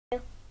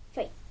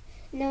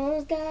No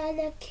one's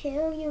gonna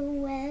kill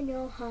you in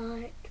your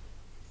heart.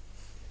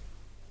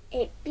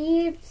 It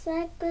beats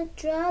like a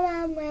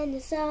drum when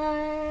it's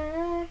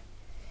hard.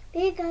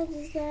 Because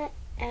it's not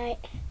I,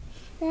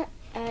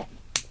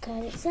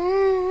 cause it's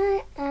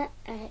I,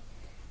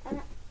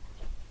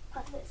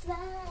 cause it's not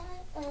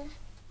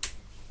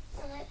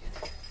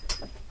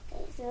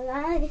it's the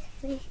lightest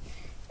thing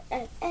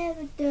I've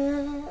ever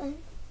done.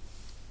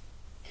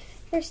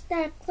 First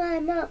I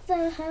climb up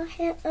the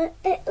hill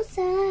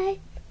outside,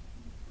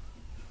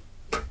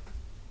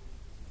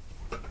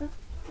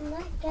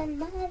 like I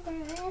never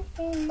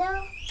ever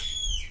know.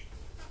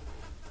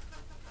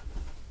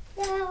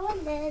 Now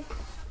and then,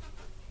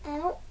 I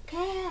don't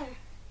care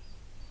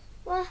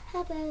what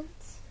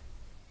happens.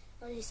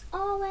 I'll just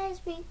always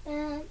be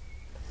them.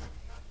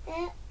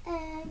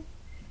 And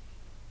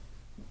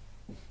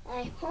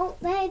I hope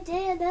they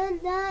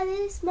didn't die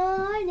this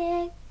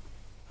morning,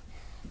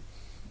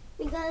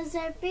 because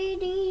their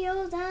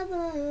videos are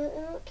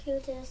the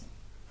cutest.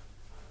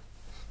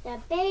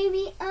 That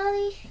baby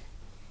Ollie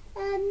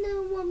and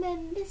the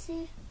woman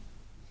Missy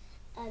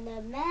and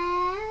the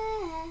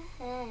man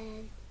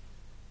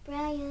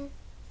Brian.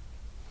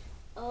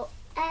 Oh,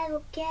 I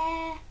don't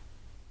care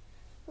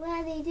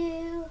what they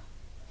do,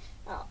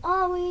 I'll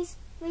always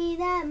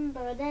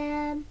remember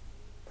them.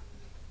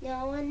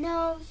 No one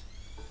knows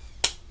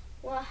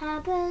what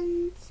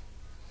happens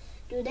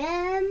to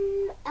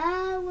them.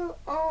 I will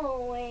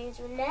always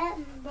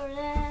remember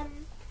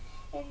them,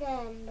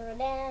 remember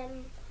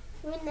them,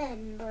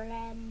 remember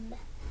them.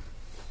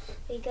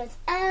 Because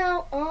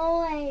I'll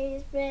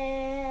always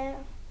be,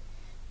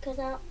 because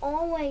I'll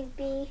always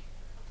be,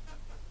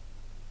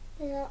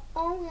 and I'll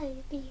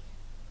always be,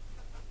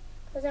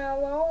 because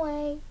I'll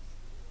always,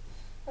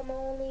 I'm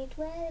only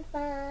 25,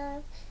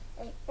 I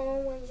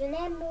always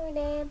remember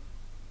them,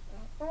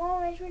 I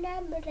always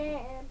remember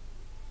them,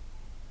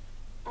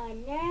 I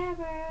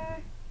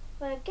never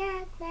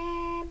forget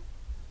them.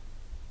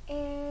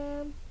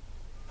 And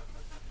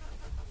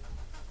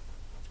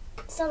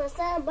so the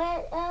sun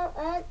went out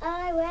and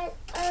I went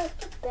up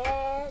to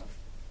bed.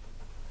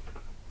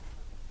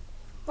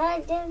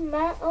 Minding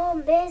my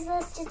own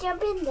business, just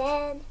jumping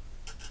then.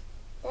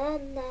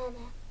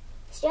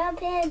 Just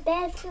jumping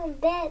bed from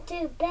bed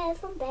to bed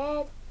from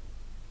bed.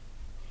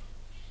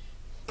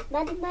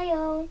 Minding my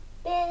own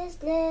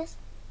business,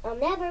 I'll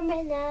never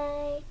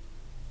midnight.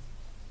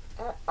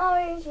 I'll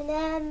always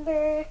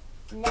remember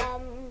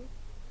them.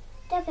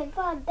 Jumping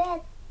from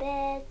bed to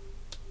bed.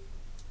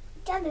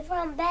 Jumping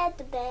from bed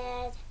to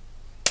bed.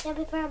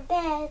 Jumping from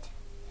bed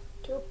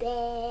to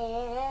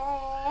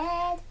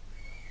bed.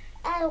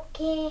 I don't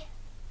care.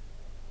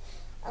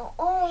 I'll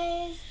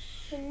always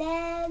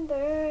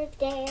remember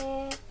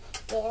them.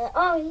 Yeah,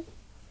 Ollie.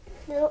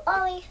 Little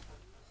Ollie.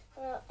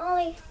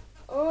 Ollie.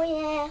 Oh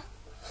yeah.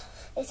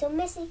 Little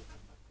Missy.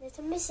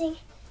 Little Missy.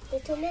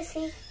 Little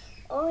Missy.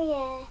 Oh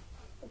yeah.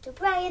 Little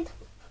Brian.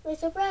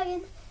 Little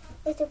Brian.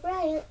 Little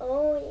Brian.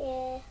 Oh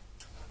yeah.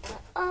 I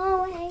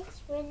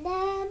always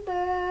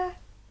remember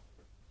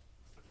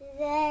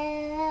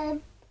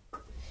them.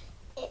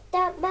 It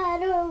don't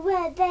matter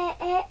where they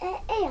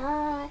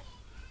are.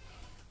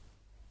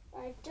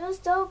 I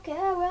just don't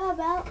care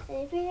about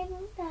anything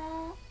like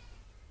that.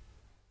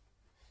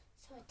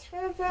 So I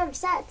turn from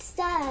side to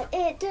side,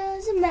 it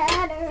doesn't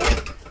matter.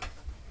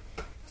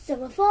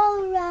 So I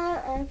fall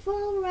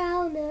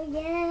around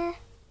again.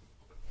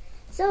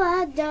 So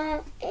I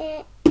do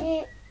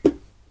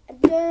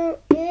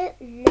it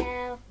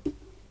now.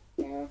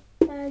 Now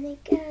finally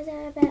cares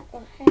about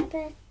what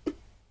happened.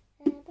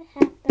 Whatever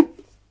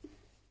happens,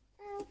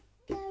 I don't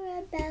care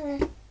about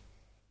it.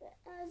 But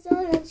as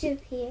long as you're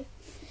here,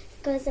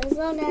 'cause as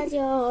long as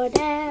you're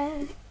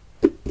there,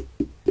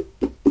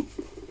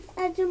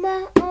 I do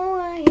my own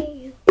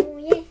way, oh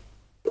yeah,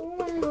 oh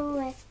my own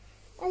way.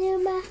 I do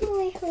my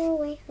hooey,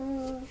 hooey,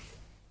 hooey,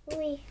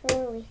 hooey,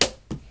 hooey.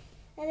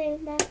 I do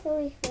my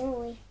hooey,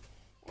 hooey.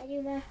 I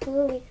do my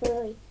hooey,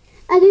 hooey.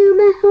 I do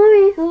my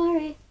hurry,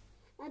 hurry.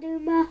 I do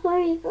my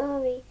hurry,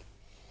 hurry.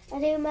 I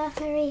do my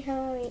hurry,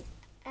 hurry.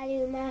 I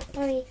do my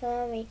hurry,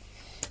 hurry.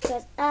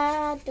 'Cause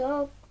I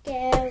don't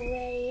care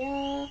where you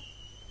are.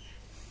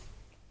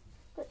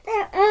 But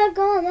there are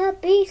gonna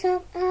be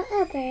some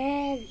other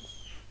friends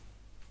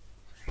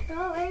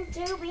going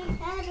to be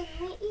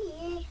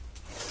heavenly.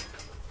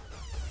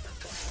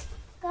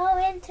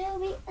 Going to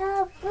be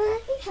over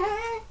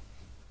here.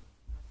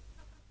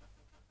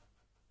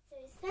 So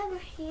it's never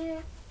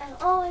here. I'll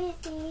always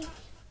be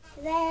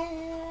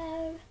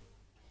there.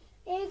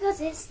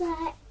 Because it's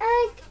like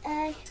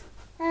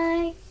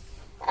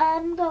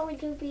I'm going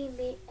to be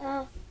me.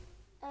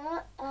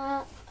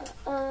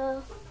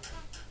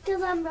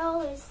 Cause I'm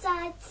rolling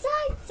side,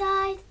 side,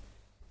 side.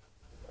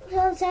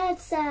 From side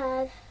to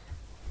side.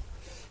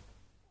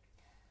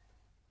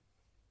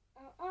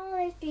 I'll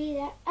always be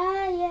there.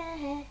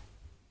 Yeah.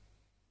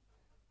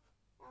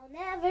 I'll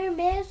never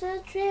miss a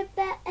trip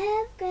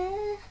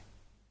ever.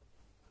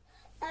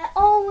 I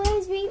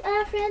always be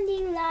my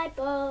friendly light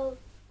bulb.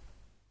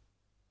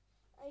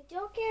 I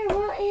don't care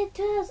what it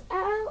does,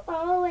 I'll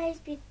always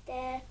be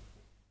there.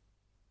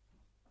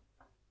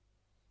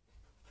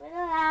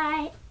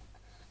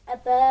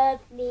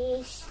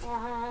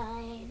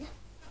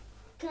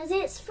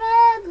 it's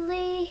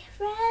friendly,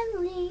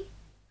 friendly.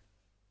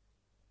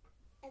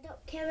 I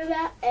don't care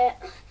about it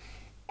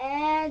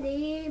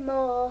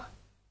anymore.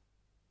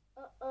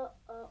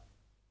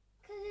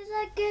 Cause it's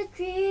like a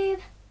dream.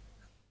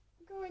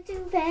 I'm going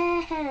too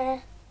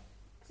fast.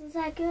 Cause it's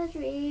like a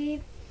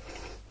dream.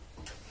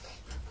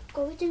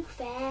 Going too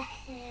fast.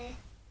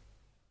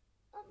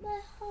 On my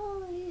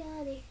holy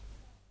body.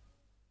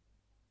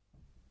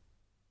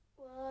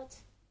 What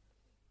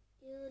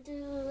you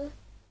do?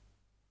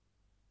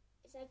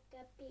 It's like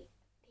a beat,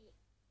 beat.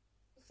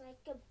 It's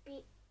like a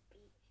beat,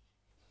 beat.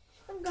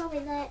 I'm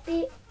going like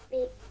beat,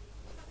 beat.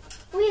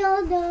 We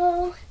all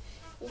know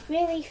it's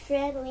really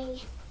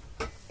friendly.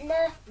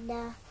 Na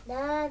na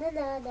na na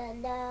na na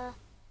na.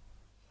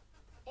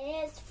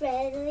 It's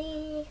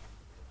friendly.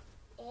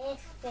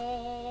 It's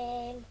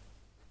fame.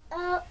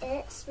 Oh,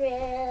 it's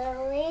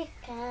really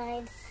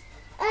kind.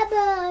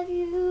 Above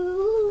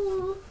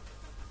you.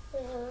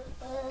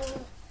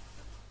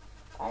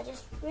 I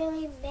just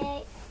really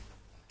make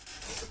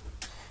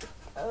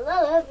a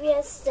lot of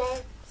your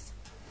sense.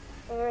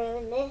 I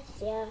really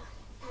miss you.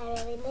 I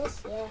really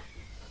miss you.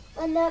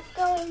 I'm not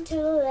going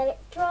to let it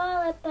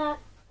fall apart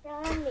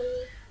from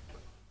me.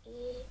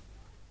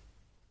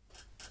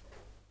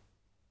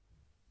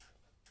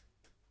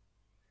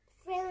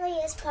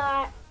 Friendliest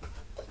part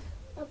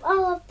of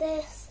all of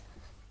this,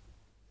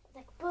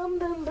 like boom,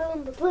 boom,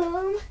 boom, boom,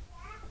 boom.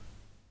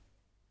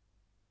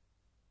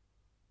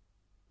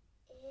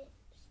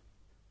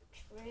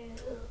 It's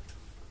true.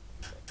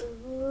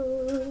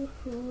 Ooh,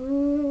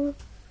 ooh,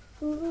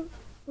 ooh,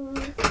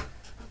 ooh,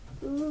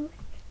 ooh.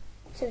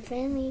 So the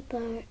friendly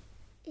part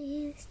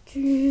is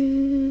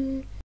true.